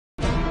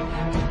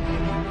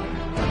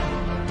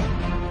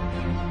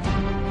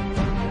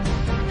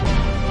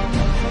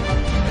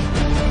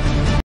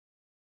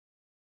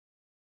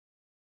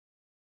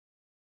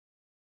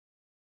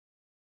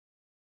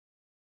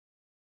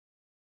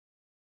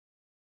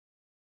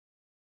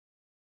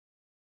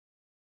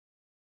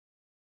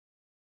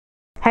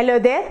Hello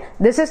there,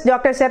 this is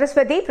Dr.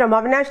 Saraswati from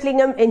Avinash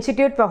Lingam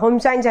Institute for Home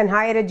Science and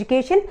Higher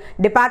Education,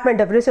 Department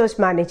of Resource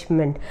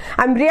Management.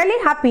 I'm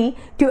really happy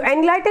to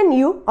enlighten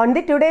you on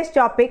today's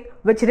topic,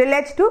 which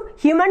relates to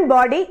human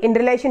body in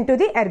relation to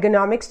the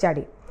ergonomic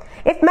study.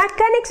 If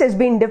mechanics has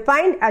been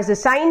defined as a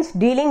science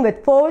dealing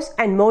with force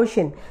and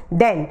motion,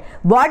 then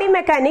body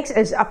mechanics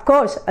is of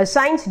course a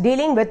science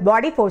dealing with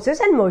body forces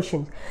and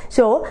motions.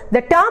 So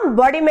the term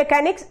body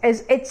mechanics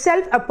is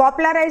itself a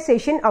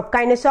popularization of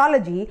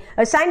kinesiology,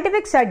 a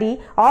scientific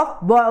study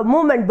of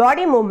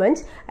body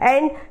movements,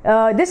 and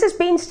this has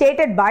been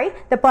stated by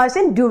the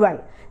person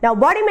Duval. Now,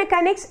 body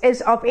mechanics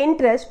is of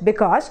interest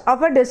because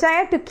of a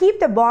desire to keep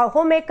the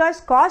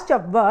homemaker's cost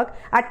of work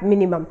at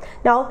minimum.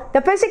 Now,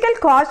 the physical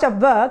cost of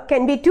work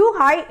can be too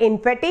high in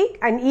fatigue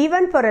and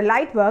even for a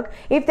light work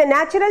if the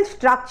natural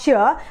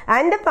structure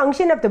and the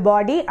function of the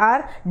body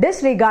are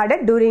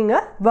disregarded during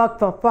a work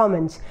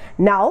performance.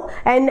 Now,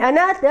 and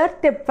another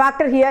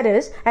factor here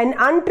is an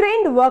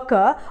untrained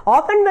worker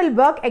often will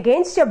work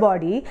against her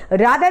body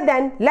rather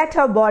than let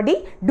her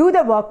body do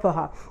the work for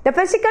her. The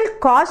physical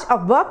cost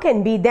of work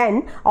can be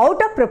then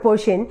out of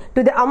proportion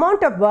to the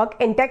amount of work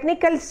in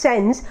technical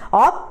sense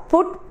of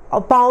foot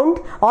or pound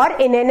or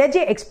in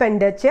energy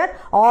expenditure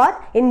or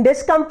in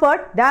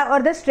discomfort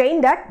or the strain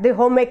that the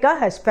homemaker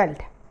has felt.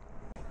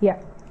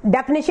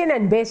 Definition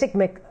and basic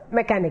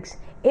mechanics.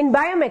 In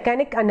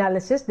biomechanic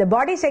analysis, the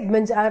body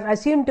segments are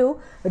assumed to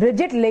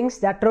rigid links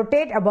that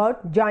rotate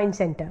about joint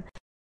center.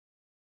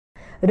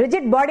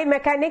 Rigid body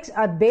mechanics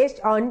are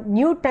based on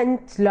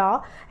Newton's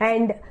law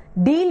and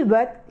deal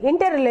with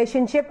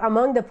interrelationship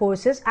among the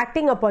forces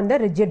acting upon the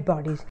rigid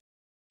bodies.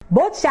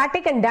 Both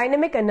static and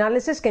dynamic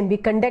analysis can be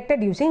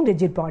conducted using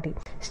rigid body.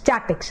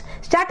 Statics.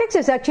 Statics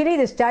is actually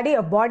the study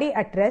of body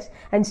at rest,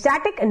 and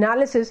static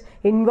analysis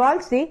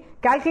involves the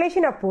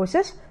calculation of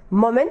forces,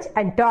 moments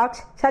and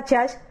torques such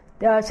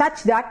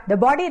that the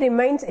body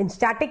remains in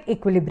static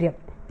equilibrium.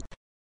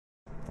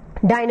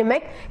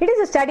 Dynamic. It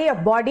is a study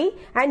of body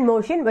and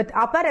motion with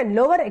upper and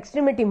lower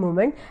extremity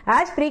movement,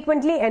 as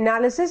frequently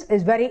analysis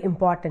is very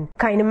important.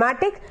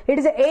 Kinematic. It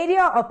is an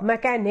area of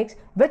mechanics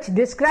which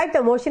describe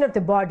the motion of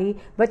the body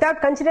without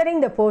considering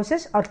the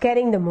forces or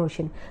carrying the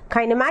motion.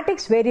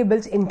 Kinematics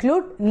variables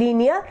include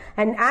linear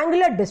and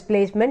angular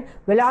displacement,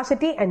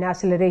 velocity and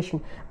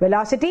acceleration.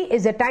 Velocity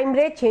is the time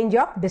rate change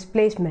of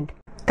displacement.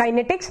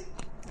 Kinetics.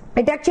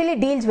 It actually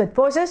deals with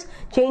forces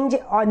change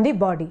on the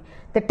body.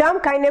 The term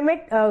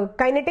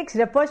kinetics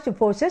refers to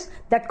forces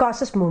that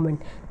causes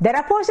movement. There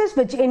are forces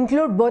which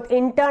include both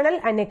internal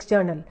and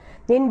external.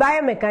 In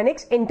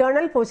biomechanics,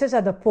 internal forces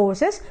are the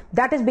forces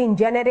that is being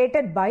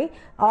generated by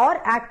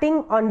or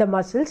acting on the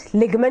muscles,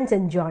 ligaments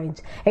and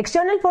joints.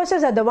 External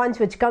forces are the ones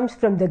which comes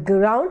from the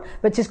ground,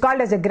 which is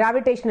called as a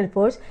gravitational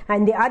force,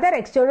 and the other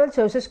external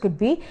sources could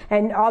be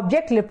an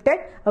object lifted,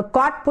 a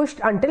cart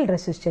pushed until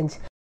resistance.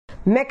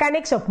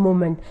 Mechanics of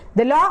movement.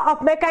 The law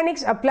of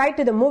mechanics apply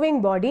to the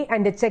moving body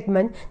and its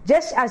segment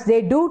just as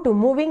they do to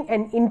moving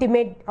an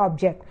inanimate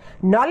object.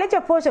 Knowledge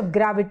of force of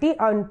gravity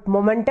on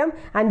momentum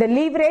and the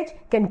leverage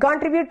can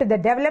contribute to the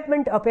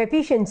development of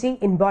efficiency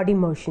in body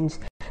motions.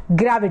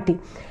 Gravity.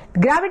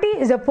 Gravity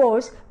is a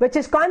force which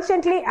is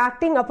constantly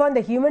acting upon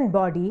the human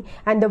body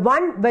and the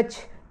one which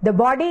the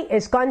body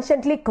is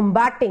constantly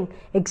combating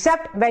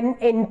except when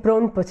in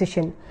prone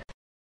position.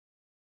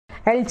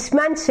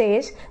 Elsman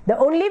says, the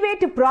only way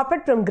to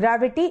profit from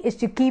gravity is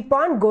to keep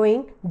on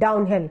going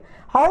downhill.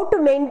 How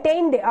to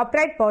maintain the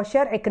upright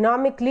posture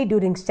economically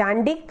during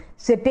standing,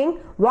 sitting,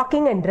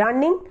 walking and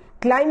running,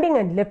 climbing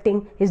and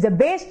lifting is the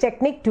base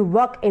technique to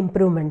work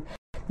improvement.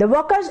 The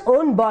worker's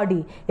own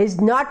body is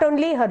not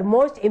only her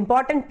most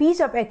important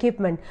piece of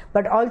equipment,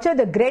 but also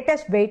the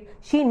greatest weight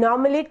she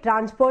normally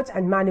transports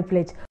and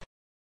manipulates.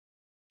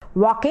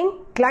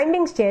 Walking,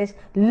 climbing stairs,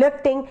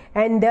 lifting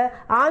and the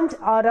arms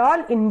are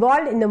all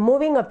involved in the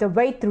moving of the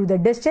weight through the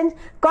distance,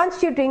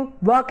 constituting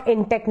work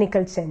in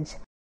technical sense.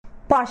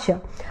 Posture.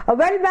 A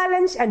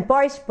well-balanced and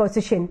poised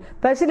position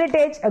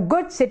facilitates a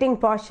good sitting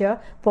posture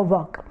for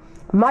work.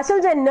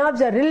 Muscles and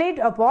nerves are relieved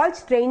of all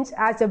strains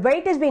as the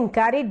weight is being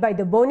carried by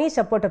the bony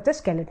support of the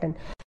skeleton.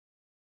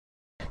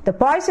 The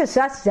poise is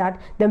such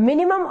that the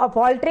minimum of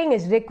altering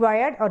is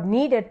required or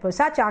needed for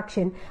such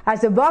action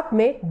as the work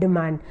may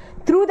demand.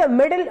 Through the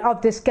middle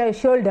of the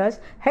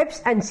shoulders,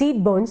 hips and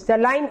seat bones, the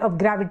line of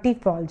gravity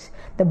falls.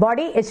 The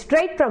body is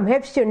straight from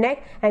hips to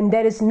neck and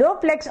there is no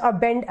flex or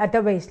bend at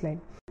the waistline.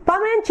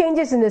 Permanent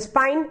changes in the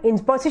spine, in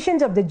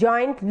positions of the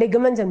joint,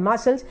 ligaments and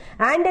muscles,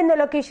 and in the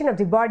location of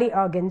the body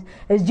organs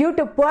is due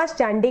to poor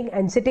standing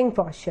and sitting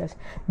postures.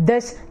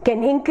 This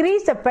can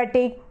increase the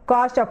fatigue,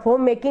 cost of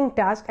homemaking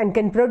tasks and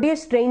can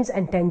produce strains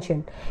and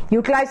tension.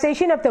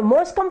 Utilization of the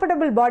most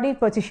comfortable body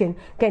position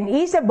can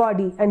ease the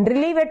body and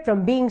relieve it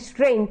from being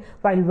strained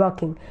while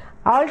working.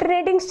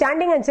 Alternating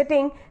standing and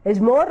sitting is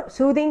more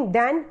soothing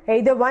than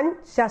either one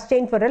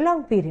sustained for a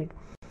long period.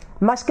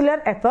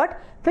 Muscular effort.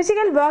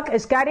 Physical work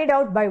is carried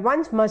out by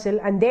one's muscle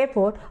and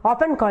therefore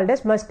often called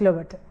as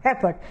muscular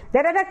effort.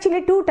 There are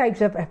actually two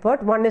types of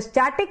effort. One is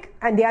static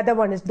and the other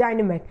one is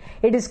dynamic.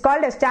 It is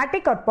called a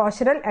static or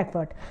postural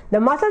effort. The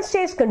muscle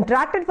stays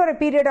contracted for a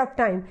period of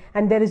time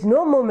and there is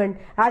no movement,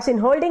 as in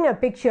holding a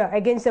picture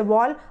against a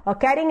wall or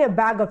carrying a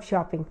bag of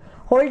shopping.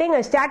 Holding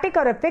a static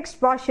or a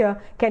fixed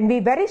posture can be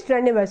very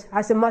strenuous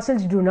as the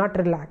muscles do not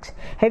relax.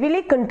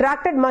 Heavily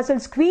contracted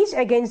muscles squeeze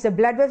against the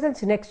blood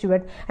vessels next to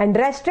it and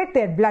restrict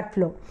their blood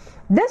flow.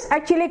 This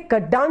actually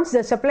cuts down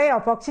the supply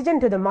of oxygen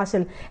to the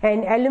muscle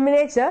and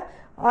eliminates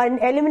an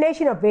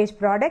elimination of waste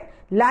product,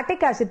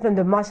 lactic acid from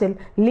the muscle,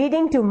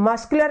 leading to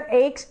muscular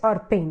aches or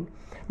pain.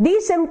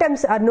 These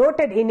symptoms are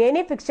noted in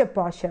any fixed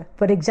posture,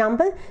 for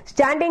example,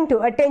 standing to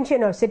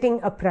attention or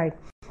sitting upright.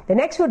 The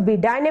next would be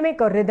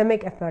dynamic or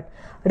rhythmic effort.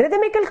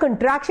 Rhythmical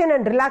contraction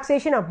and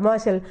relaxation of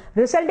muscle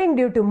resulting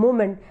due to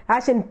movement,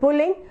 as in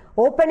pulling,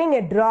 opening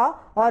a drawer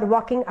or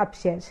walking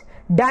upstairs.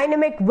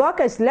 Dynamic work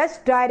is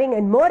less tiring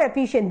and more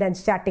efficient than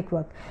static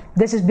work.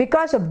 This is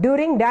because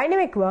during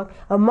dynamic work,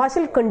 a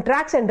muscle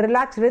contracts and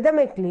relaxes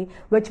rhythmically,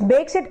 which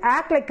makes it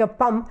act like a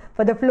pump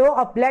for the flow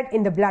of blood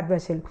in the blood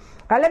vessel,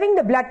 allowing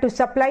the blood to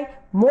supply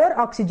more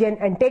oxygen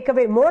and take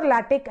away more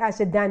lactic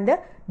acid than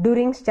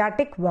during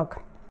static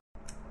work.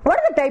 What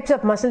are the types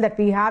of muscle that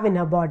we have in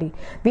our body?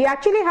 We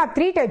actually have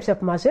three types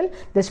of muscle.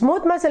 The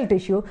smooth muscle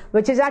tissue,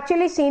 which is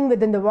actually seen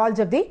within the walls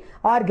of the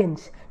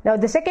organs. Now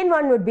the second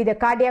one would be the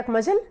cardiac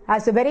muscle.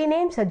 As the very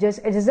name suggests,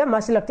 it is the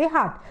muscle of the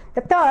heart.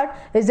 The third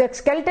is the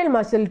skeletal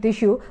muscle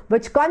tissue,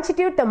 which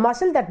constitute the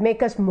muscle that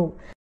make us move.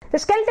 The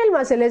skeletal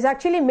muscle is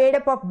actually made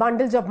up of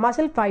bundles of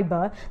muscle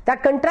fiber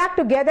that contract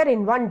together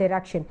in one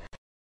direction.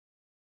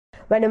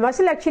 When a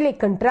muscle actually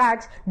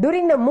contracts,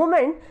 during the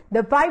movement,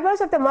 the fibers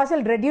of the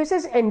muscle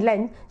reduces in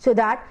length, so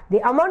that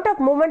the amount of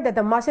movement that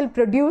the muscle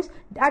produces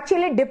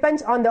actually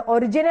depends on the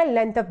original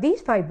length of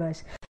these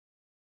fibers.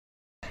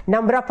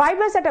 Number of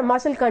fibers that a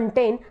muscle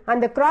contains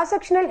and the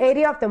cross-sectional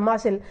area of the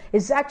muscle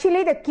is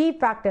actually the key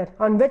factor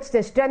on which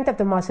the strength of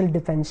the muscle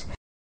depends.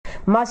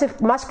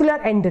 Muscular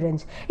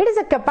endurance. It is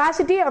the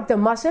capacity of the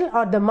muscle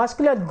or the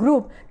muscular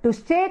group to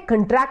stay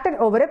contracted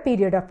over a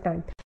period of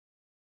time.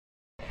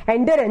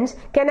 Endurance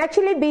can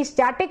actually be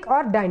static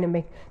or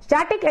dynamic.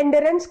 Static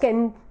endurance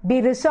can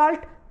be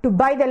resolved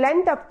by the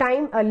length of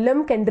time a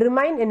limb can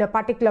remain in a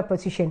particular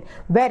position,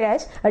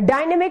 whereas a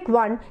dynamic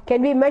one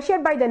can be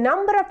measured by the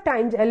number of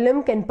times a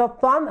limb can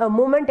perform a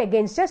movement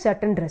against a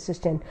certain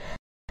resistance.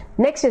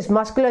 Next is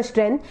muscular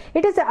strength.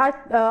 It is the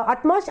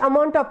utmost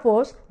amount of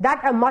force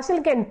that a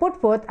muscle can put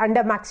forth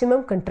under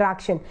maximum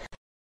contraction.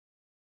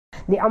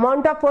 The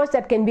amount of force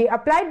that can be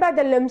applied by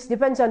the limbs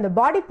depends on the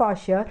body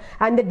posture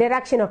and the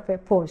direction of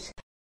force.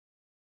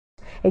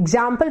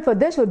 Example for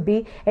this would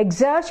be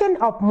exertion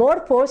of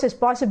more force is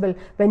possible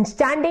when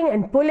standing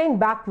and pulling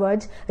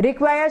backwards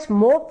requires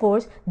more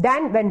force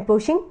than when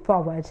pushing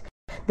forwards.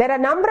 There are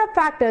a number of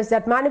factors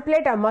that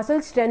manipulate our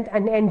muscle strength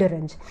and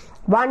endurance.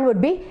 One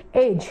would be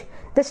age.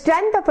 The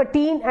strength of a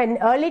teen and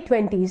early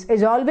 20s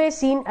is always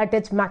seen at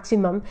its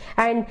maximum,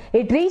 and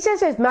it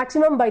reaches its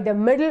maximum by the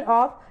middle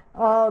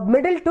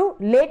to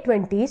late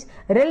 20s,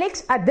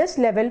 relax at this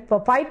level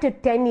for 5 to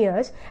 10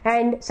 years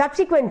and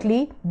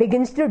subsequently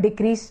begins to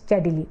decrease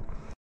steadily.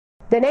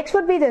 The next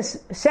would be the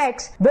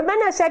sex. Women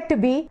are said to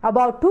be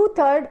about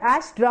 2/3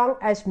 as strong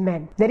as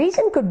men. The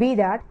reason could be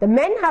that the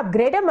men have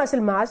greater muscle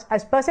mass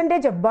as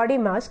percentage of body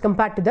mass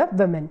compared to the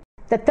women.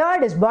 The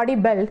third is body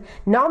build.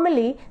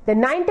 Normally, the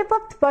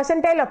 95th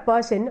percentile of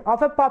person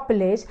of a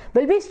populace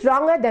will be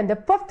stronger than the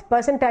 5th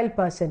percentile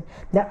person.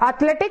 The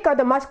athletic or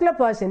the muscular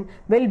person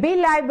will be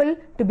liable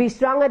to be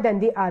stronger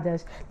than the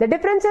others. The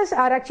differences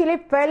are actually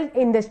felt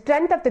in the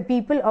strength of the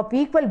people of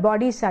equal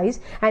body size,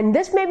 and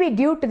this may be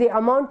due to the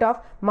amount of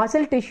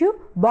muscle tissue,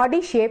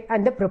 body shape,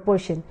 and the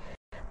proportion.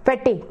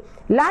 Fatigue.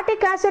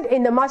 Lactic acid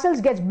in the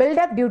muscles gets built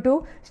up due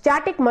to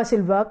static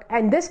muscle work,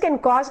 and this can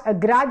cause a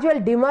gradual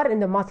dimmer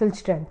in the muscle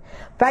strength.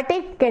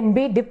 Fatigue can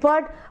be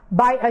deferred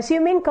by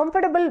assuming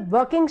comfortable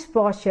working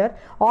posture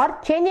or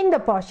changing the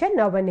posture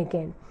now and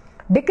again.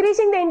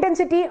 Decreasing the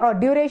intensity or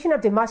duration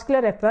of the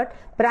muscular effort,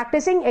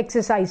 practicing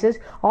exercises,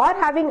 or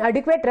having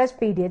adequate rest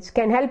periods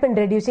can help in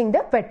reducing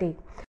the fatigue.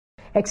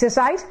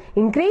 Exercise,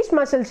 increased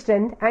muscle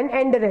strength and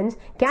endurance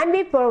can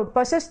be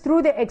possessed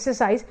through the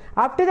exercise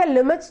up to the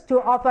limits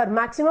to offer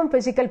maximum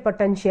physical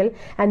potential,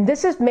 and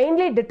this is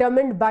mainly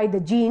determined by the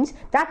genes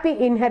that we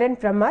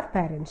inherit from our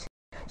parents.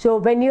 So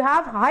when you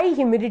have high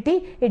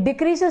humidity, it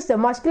decreases the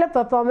muscular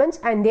performance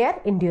and their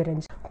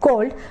endurance.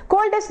 Cold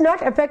does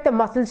not affect the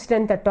muscle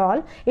strength at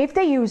all if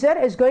the user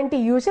is going to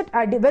use it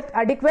with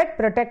adequate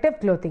protective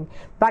clothing,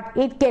 but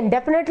it can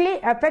definitely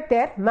affect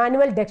their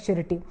manual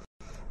dexterity.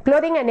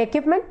 Clothing and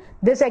equipment,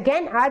 this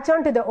again adds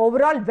on to the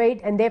overall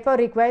weight and therefore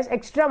requires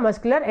extra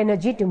muscular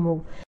energy to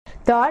move.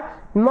 Third,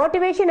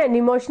 motivation and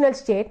emotional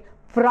state,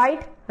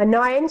 fright,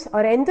 annoyance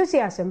or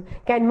enthusiasm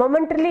can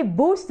momentarily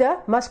boost the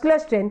muscular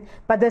strength,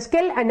 but the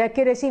skill and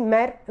accuracy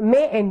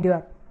may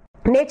endure.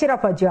 Nature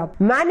of a job.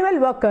 Manual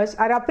workers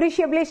are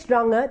appreciably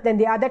stronger than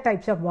the other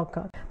types of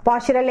worker.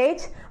 Postural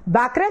aids.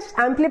 Backrest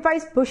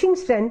amplifies pushing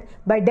strength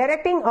by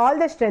directing all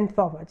the strength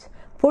forwards.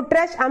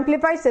 Footrest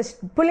amplifies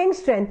the pulling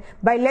strength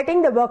by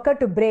letting the worker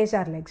to brace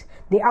our legs.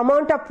 The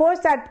amount of force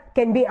that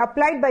can be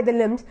applied by the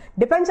limbs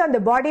depends on the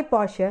body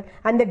posture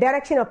and the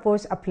direction of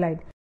force applied.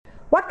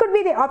 What could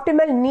be the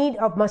optimal need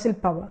of muscle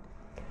power?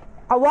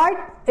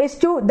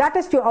 That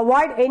is to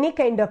avoid any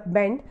kind of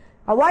bend,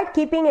 avoid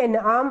keeping an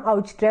arm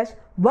outstretched,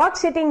 work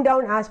sitting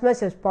down as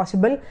much as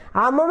possible,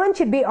 arm movement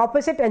should be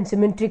opposite and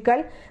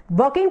symmetrical,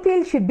 working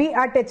field should be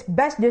at its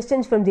best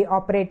distance from the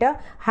operator,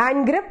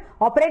 hand grip,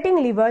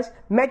 operating levers,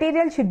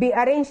 material should be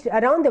arranged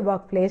around the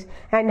workplace,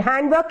 and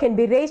handwork can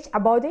be raised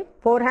above the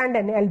forehand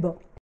and elbow.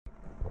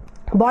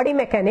 Body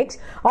mechanics,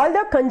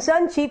 although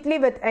concerned chiefly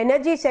with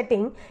energy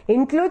setting,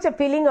 includes a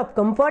feeling of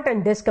comfort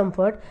and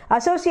discomfort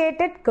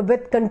associated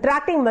with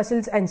contracting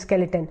muscles and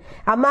skeleton.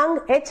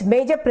 Among its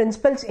major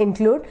principles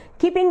include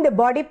keeping the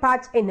body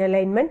parts in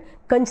alignment,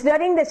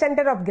 considering the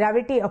center of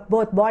gravity of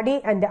both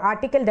body and the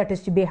article that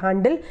is to be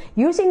handled,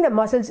 using the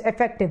muscles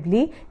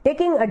effectively,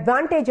 taking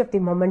advantage of the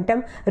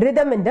momentum,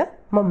 rhythm in the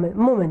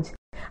movements.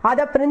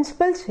 Other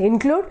principles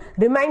include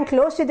remain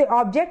close to the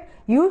object,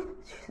 use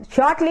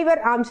short lever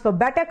arms for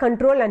better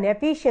control and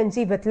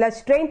efficiency with less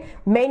strain,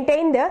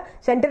 maintain the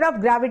center of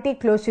gravity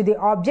close to the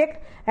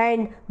object,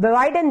 and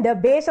widen the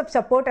base of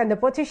support and the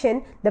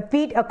position the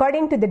feet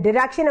according to the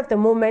direction of the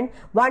movement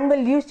one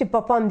will use to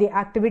perform the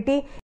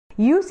activity.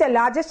 Use the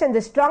largest and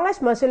the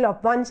strongest muscle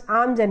of one's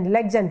arms and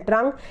legs and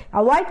trunk.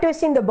 Avoid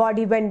twisting the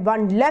body when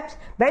one lifts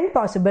when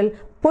possible.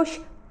 Push,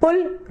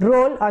 pull,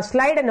 roll or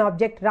slide an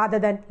object rather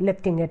than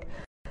lifting it.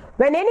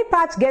 When any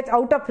parts gets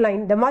out of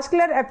line, the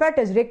muscular effort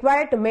is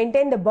required to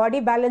maintain the body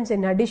balance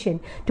in addition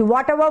to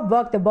whatever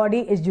work the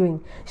body is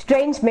doing.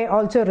 Strains may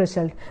also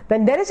result.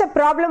 When there is a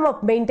problem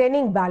of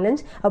maintaining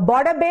balance, a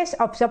border base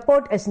of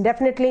support is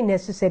definitely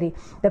necessary.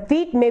 The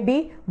feet may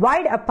be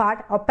wide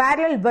apart or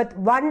parallel with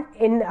one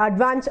in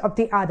advance of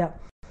the other.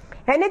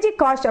 Energy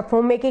cost of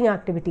homemaking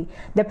activity.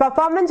 The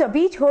performance of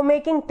each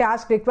homemaking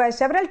task requires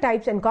several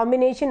types and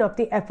combination of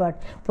the effort.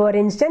 For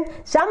instance,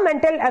 some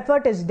mental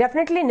effort is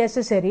definitely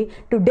necessary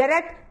to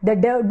direct the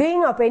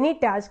doing of any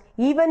task,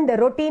 even the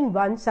routine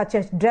ones such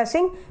as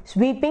dressing,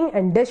 sweeping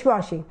and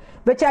dishwashing,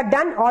 which are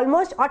done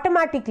almost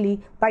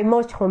automatically by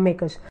most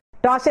homemakers.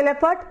 Tossal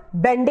effort,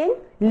 bending,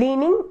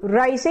 leaning,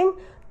 rising,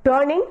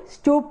 turning,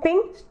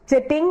 stooping,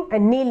 sitting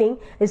and kneeling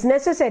is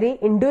necessary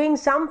in doing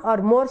some or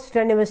more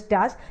strenuous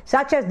tasks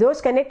such as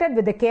those connected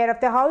with the care of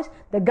the house,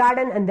 the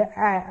garden and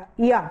the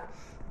yard.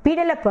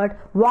 Pedal effort,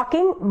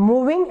 walking,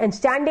 moving and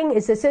standing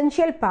is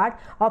essential part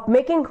of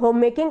making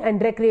homemaking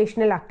and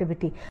recreational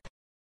activity.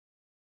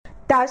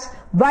 Thus,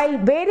 while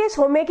various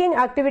homemaking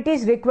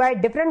activities require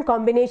different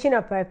combination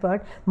of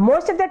effort,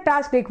 most of the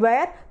tasks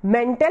require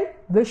mental,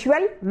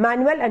 visual,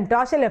 manual and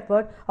tossal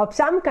effort of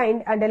some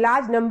kind, and a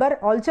large number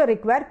also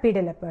require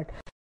pedal effort.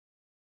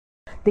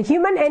 The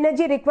human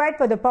energy required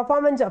for the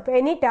performance of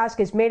any task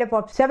is made up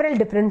of several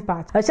different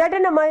parts. A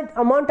certain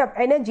amount of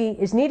energy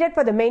is needed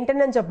for the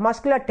maintenance of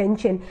muscular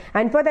tension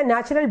and for the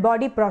natural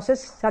body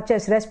process such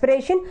as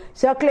respiration,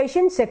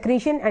 circulation,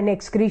 secretion and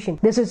excretion.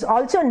 This is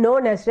also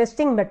known as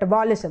resting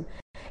metabolism.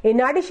 In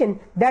addition,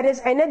 there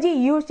is energy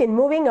used in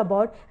moving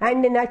about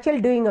and in actual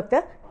doing of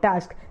the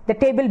task. The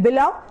table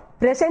below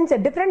presents the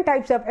different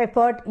types of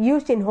effort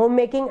used in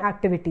homemaking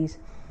activities.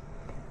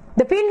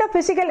 The field of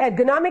physical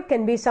ergonomic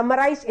can be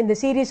summarized in the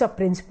series of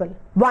principles.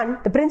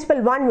 The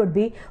principle 1 would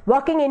be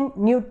working in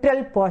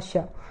neutral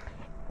posture.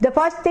 The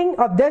first thing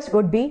of this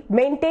would be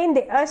maintain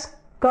the S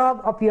curve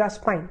of your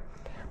spine.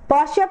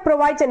 Posture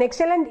provides an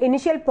excellent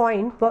initial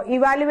point for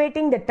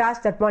evaluating the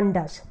task that one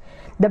does.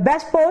 The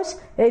best pose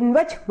in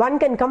which one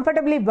can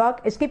comfortably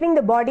work is keeping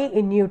the body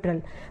in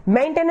neutral.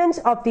 Maintenance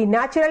of the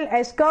natural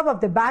S-curve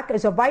of the back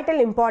is of vital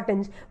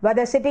importance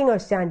whether sitting or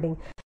standing.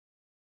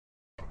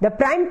 The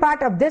prime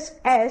part of this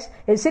S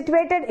is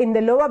situated in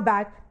the lower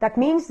back. That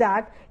means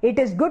that it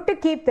is good to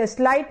keep the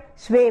slight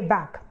sway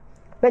back.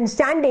 When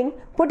standing,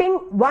 putting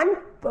one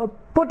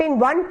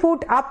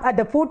foot up at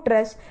the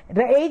footrest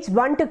aids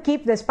one to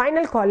keep the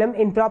spinal column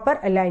in proper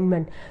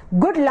alignment.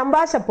 Good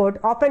lumbar support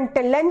often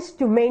lends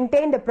to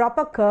maintain the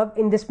proper curve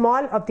in the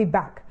small of the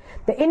back.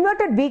 The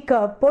inverted V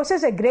curve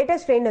poses a greater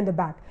strain on the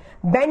back.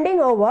 Bending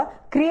over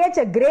creates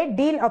a great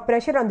deal of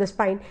pressure on the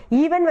spine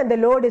even when the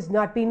load is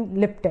not being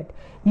lifted.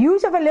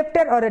 Use of a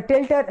lifter or a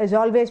tilter is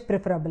always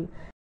preferable.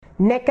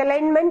 Neck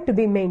alignment to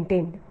be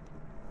maintained.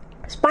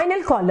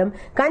 Spinal column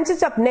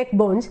consists of neck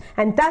bones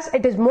and thus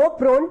it is more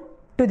prone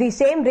to the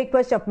same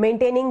request of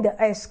maintaining the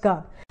S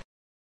curve.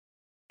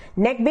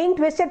 Neck being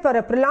twisted for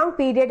a prolonged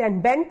period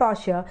and bent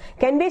posture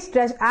can be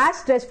as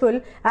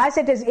stressful as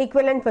it is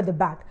equivalent for the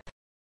back.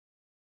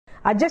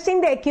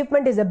 Adjusting the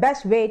equipment is the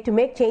best way to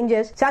make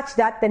changes such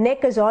that the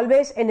neck is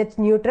always in its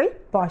neutral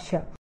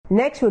posture.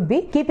 Next would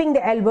be keeping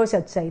the elbows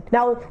at side.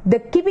 Now, the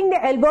keeping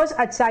the elbows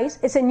at side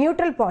is a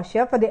neutral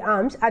posture for the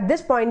arms at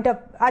this point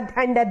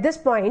at this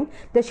point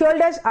the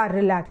shoulders are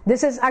relaxed.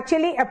 This is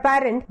actually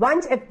apparent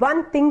once if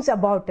one thinks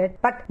about it,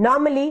 but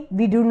normally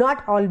we do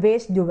not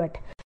always do it.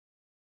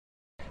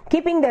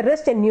 Keeping the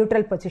wrist in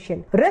neutral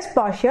position. Wrist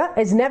posture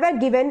is never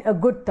given a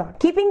good thought.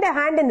 Keeping the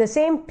hand in the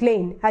same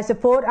plane as the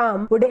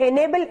forearm would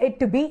enable it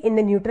to be in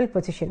the neutral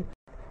position.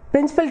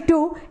 Principle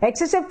 2.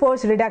 Excessive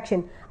force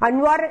reduction.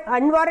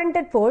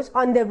 Unwarranted force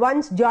on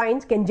one's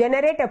joints can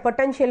generate a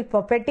potential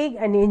for fatigue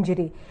and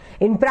injury.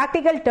 In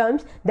practical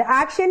terms, the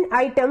action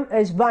item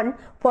is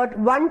for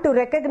one to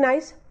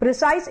recognize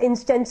precise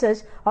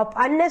instances of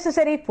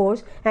unnecessary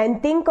force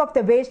and think of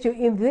the ways to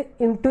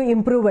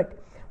improve it.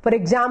 For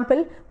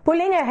example,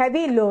 pulling a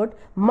heavy load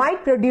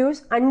might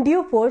produce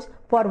undue force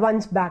for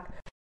one's back.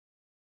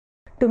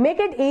 To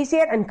make it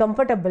easier and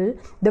comfortable,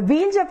 the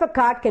wheels of a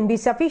cart can be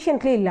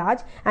sufficiently large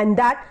and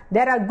that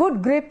there are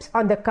good grips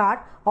on the cart,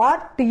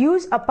 or to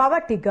use a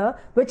power tigger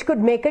which could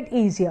make it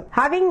easier.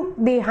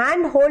 Having the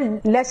hand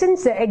hold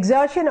lessens the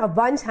exertion of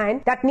one's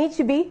hand that needs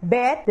to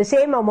bear the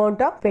same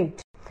amount of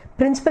weight.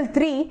 Principle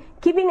 3.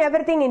 Keeping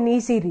everything in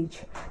easy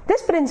reach.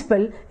 This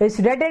principle is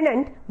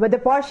redundant with the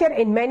posture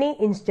in many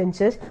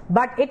instances,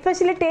 but it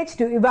facilitates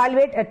to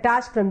evaluate a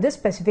task from this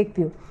specific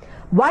view.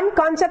 One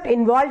concept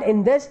involved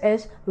in this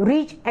is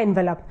reach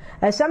envelope,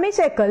 a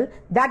semicircle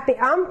that the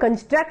arm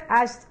constructs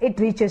as it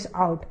reaches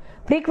out.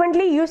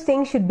 Frequently used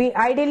things should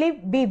ideally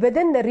be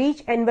within the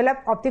reach envelope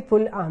of the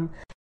full arm.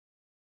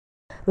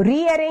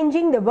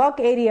 Rearranging the work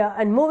area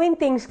and moving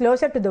things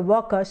closer to the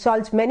worker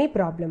solves many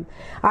problems.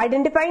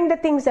 Identifying the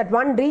things that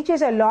one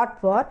reaches a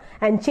lot for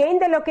and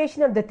change the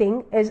location of the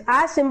thing is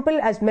as simple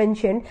as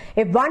mentioned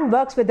if one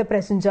works with the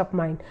presence of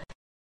mind.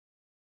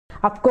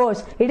 Of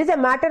course, it is a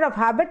matter of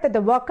habit that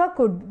the worker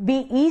could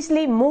be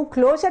easily move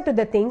closer to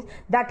the things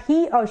that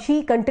he or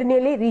she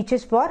continually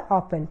reaches for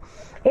often.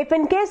 If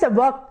in case the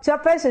work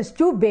surface is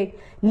too big,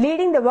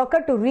 leading the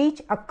worker to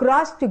reach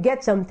across to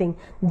get something,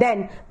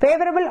 then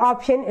favorable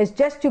option is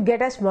just to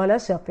get a smaller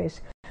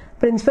surface.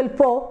 Principle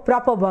 4.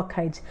 Proper work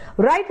heights.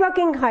 Right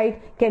working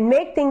height can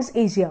make things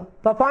easier.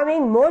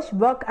 Performing most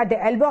work at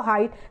the elbow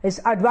height is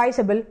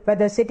advisable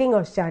whether sitting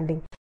or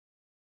standing.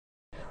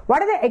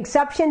 What are the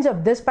exceptions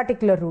of this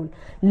particular rule?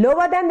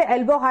 Lower than the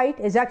elbow height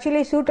is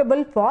actually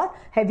suitable for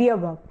heavier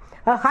work.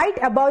 A height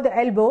above the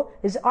elbow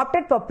is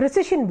opted for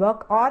precision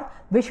work or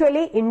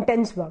visually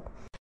intense work.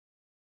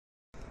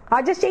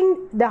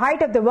 Adjusting the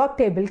height of the work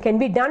table can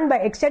be done by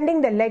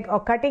extending the leg or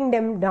cutting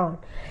them down.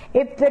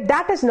 If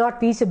that is not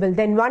feasible,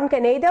 then one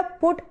can either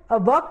put a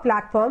work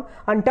platform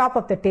on top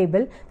of the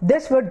table.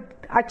 This would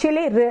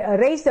actually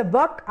raise the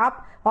work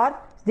up or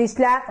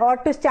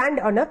to stand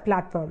on a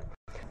platform.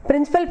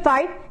 Principle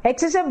 5.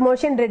 Excessive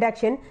motion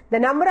reduction. The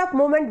number of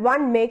movements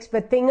one makes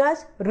with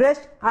fingers,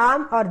 wrist,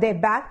 arm or their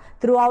back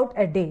throughout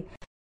a day.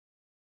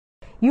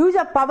 Use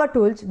of power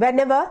tools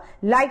whenever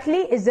likely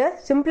is the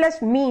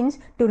simplest means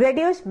to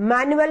reduce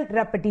manual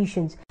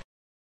repetitions.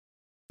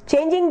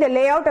 Changing the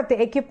layout of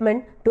the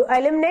equipment to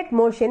eliminate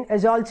motion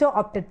is also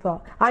opted for.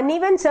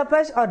 Uneven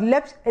surface or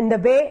lips in the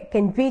way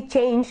can be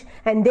changed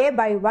and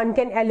thereby one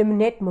can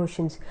eliminate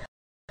motions.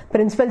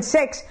 Principle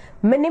 6.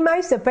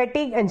 Minimize the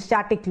fatigue and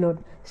static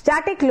load.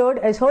 Static load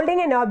is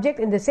holding an object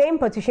in the same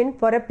position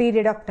for a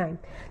period of time.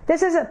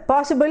 This is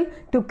possible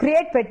to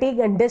create fatigue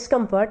and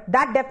discomfort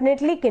that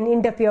definitely can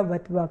interfere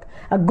with work.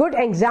 A good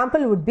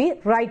example would be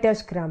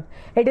writer's cramp.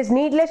 It is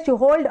needless to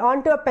hold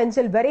on to a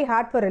pencil very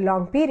hard for a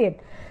long period.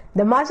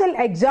 The muscle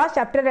exhausts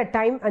after a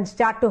time and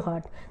start to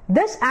hurt.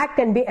 This act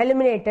can be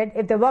eliminated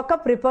if the worker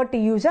preferred to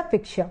use a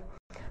fixture.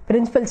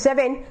 Principle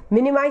 7.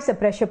 Minimize the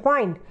pressure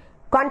point.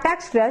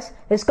 Contact stress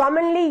is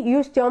commonly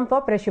used term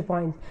for pressure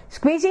points.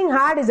 Squeezing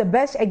hard is the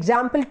best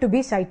example to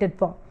be cited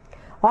for.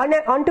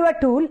 Onto a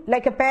tool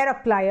like a pair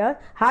of pliers,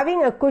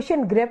 having a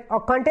cushioned grip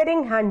or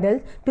contouring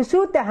handles to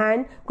soothe the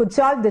hand could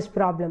solve this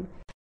problem.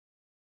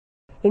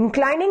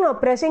 Inclining or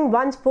pressing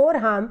one's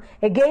forearm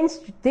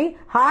against the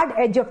hard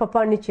edge of a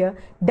furniture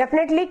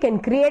definitely can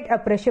create a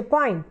pressure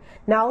point.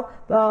 Now,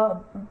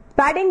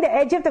 padding the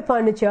edge of the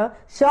furniture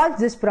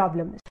solves this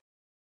problem.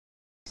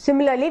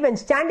 Similarly, when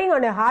standing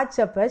on a hard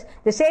surface,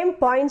 the same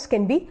points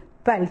can be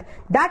felt.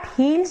 That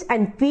heels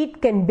and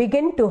feet can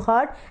begin to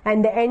hurt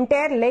and the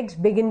entire legs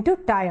begin to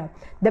tire.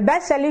 The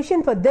best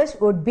solution for this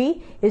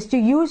is to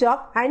use of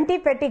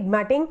anti-fatigue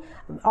matting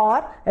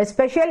or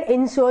special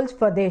insoles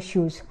for their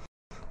shoes.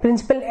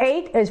 Principle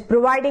 8 is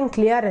providing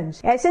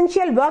clearance.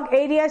 Essential work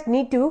areas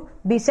need to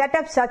be set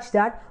up such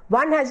that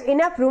one has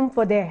enough room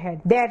for their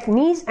head, their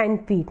knees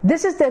and feet.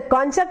 This is the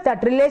concept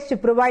that relates to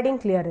providing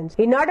clearance.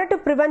 In order to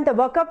prevent the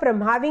worker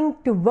from having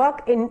to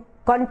work in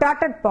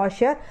contorted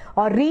posture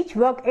or reach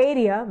work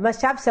area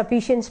must have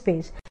sufficient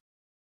space.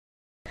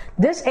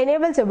 This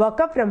enables a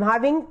worker from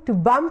having to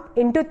bump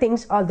into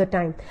things all the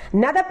time.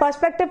 Another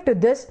perspective to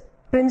this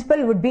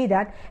principle would be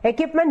that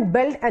equipment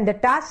built and the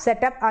task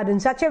setup are in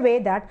such a way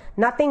that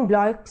nothing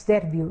blocks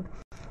their view.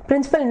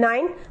 Principle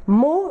 9.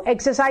 Move,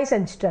 exercise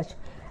and stretch.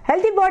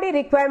 Healthy body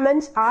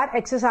requirements are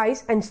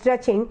exercise and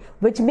stretching,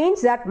 which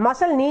means that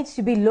muscle needs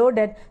to be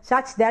loaded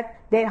such that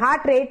their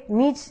heart rate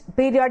needs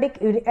periodic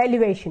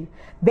elevation.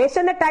 Based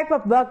on the type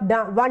of work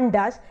one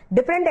does,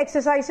 different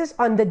exercises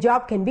on the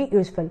job can be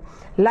useful.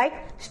 Like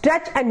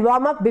stretch and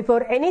warm up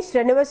before any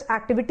strenuous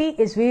activity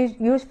is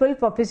useful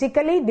for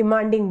physically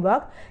demanding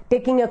work.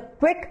 Taking a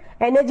quick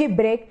energy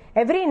break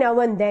every now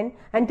and then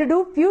and to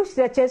do few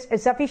stretches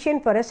is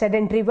sufficient for a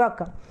sedentary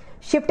worker.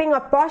 Shifting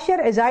of posture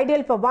is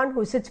ideal for one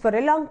who sits for a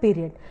long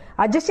period.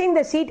 Adjusting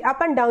the seat up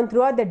and down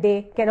throughout the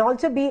day can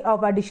also be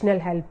of additional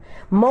help.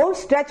 Move,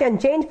 stretch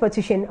and change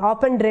position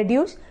often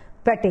reduce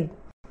fatigue.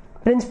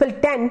 Principle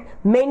 10.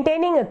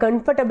 Maintaining a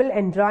comfortable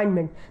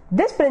environment.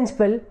 This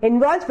principle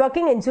involves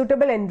working in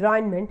suitable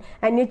environment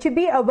and it should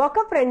be a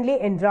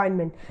worker-friendly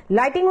environment.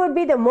 Lighting would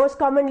be the most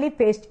commonly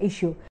faced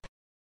issue.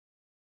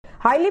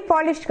 Highly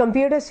polished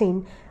computer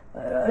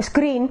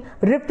screen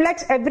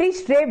reflects every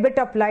stray bit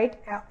of light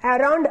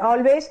around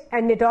always,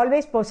 and it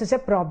always poses a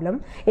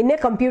problem in a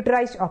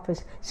computerized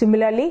office.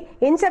 Similarly,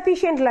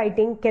 insufficient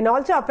lighting can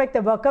also affect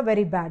the worker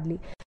very badly.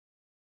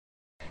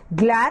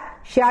 Glare,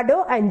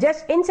 shadow and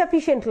just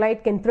insufficient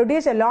light can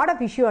produce a lot of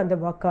issue on the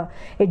worker.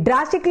 It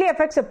drastically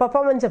affects the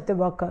performance of the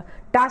worker.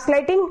 Task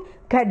lighting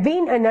had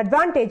been an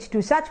advantage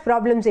to such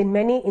problems in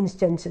many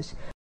instances.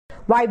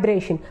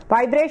 Vibration.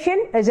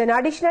 Vibration is an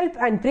additional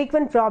and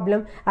frequent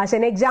problem. As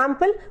an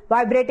example,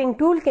 vibrating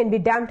tool can be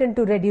dampened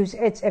to reduce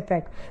its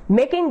effect,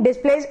 making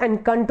displays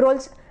and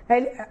controls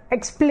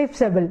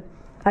explicable.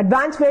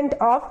 Advancement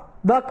of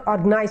work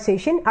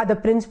organization are the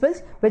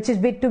principles which is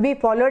to be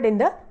followed in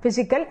the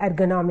physical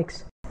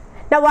ergonomics.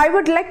 Now, I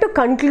would like to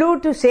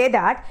conclude to say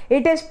that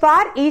it is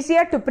far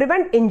easier to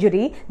prevent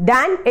injury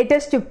than it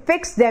is to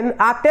fix them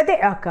after they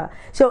occur.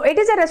 So, it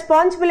is a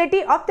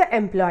responsibility of the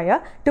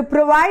employer to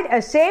provide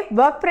a safe,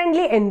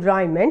 work-friendly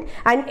environment,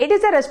 and it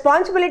is a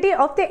responsibility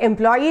of the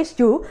employees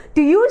too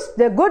to use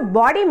the good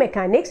body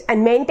mechanics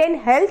and maintain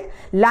healthy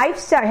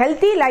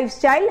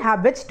lifestyle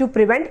habits to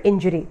prevent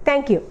injury.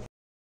 Thank you.